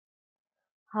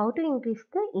How to increase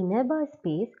the inner bar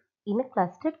space in a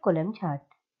clustered column chart.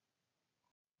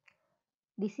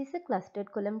 This is a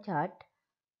clustered column chart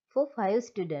for 5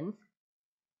 students,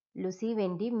 Lucy,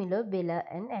 Wendy, Milo, Bella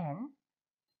and Anne,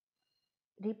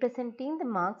 representing the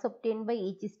marks obtained by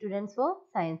each student for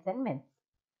science and maths.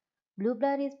 Blue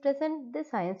bar represents the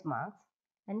science marks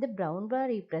and the brown bar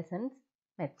represents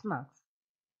maths marks.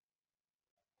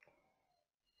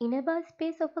 Inner bar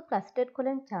space of a clustered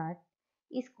column chart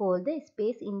is called the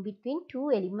space in between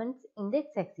two elements in the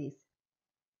x-axis.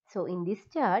 So in this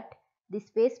chart, the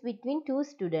space between two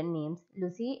student names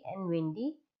Lucy and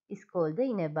Wendy is called the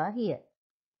inner bar here.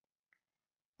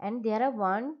 And there are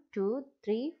 1, 2,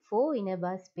 3, 4 inner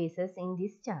bar spaces in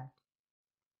this chart.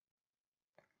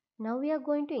 Now we are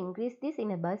going to increase this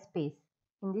inner bar space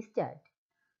in this chart.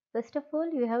 First of all,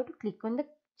 you have to click on the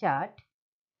chart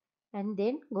and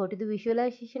then go to the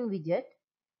visualization widget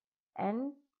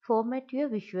and format your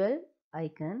visual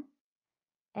icon,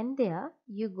 and there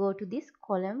you go to this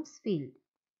columns field.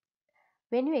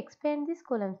 When you expand this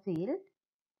column field,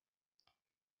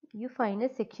 you find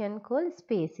a section called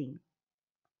spacing.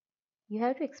 You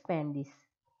have to expand this,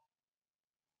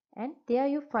 and there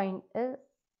you find a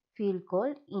field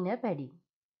called inner padding.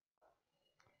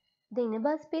 The inner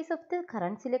bar space of the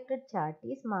current selected chart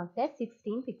is marked as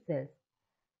 16 pixels.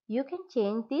 You can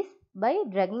change this by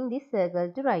dragging this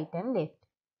circle to right and left.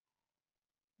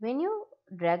 When you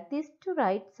drag this to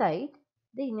right side,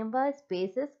 the inner bar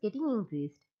space is getting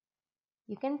increased.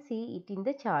 You can see it in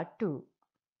the chart too.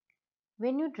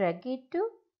 When you drag it to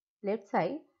left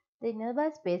side, the inner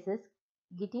bar space is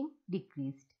getting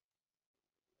decreased.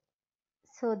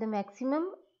 So the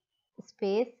maximum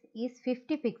space is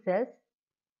 50 pixels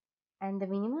and the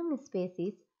minimum space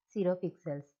is 0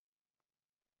 pixels.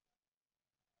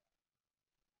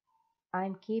 I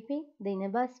am keeping the inner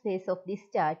bar space of this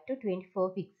chart to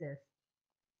 24 pixels.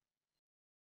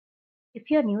 If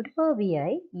you are new to Power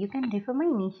BI, you can refer my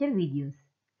initial videos.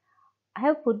 I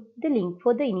have put the link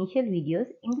for the initial videos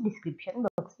in the description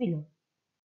box below.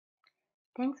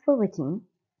 Thanks for watching.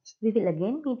 We will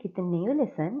again meet with a new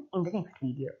lesson in the next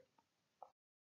video.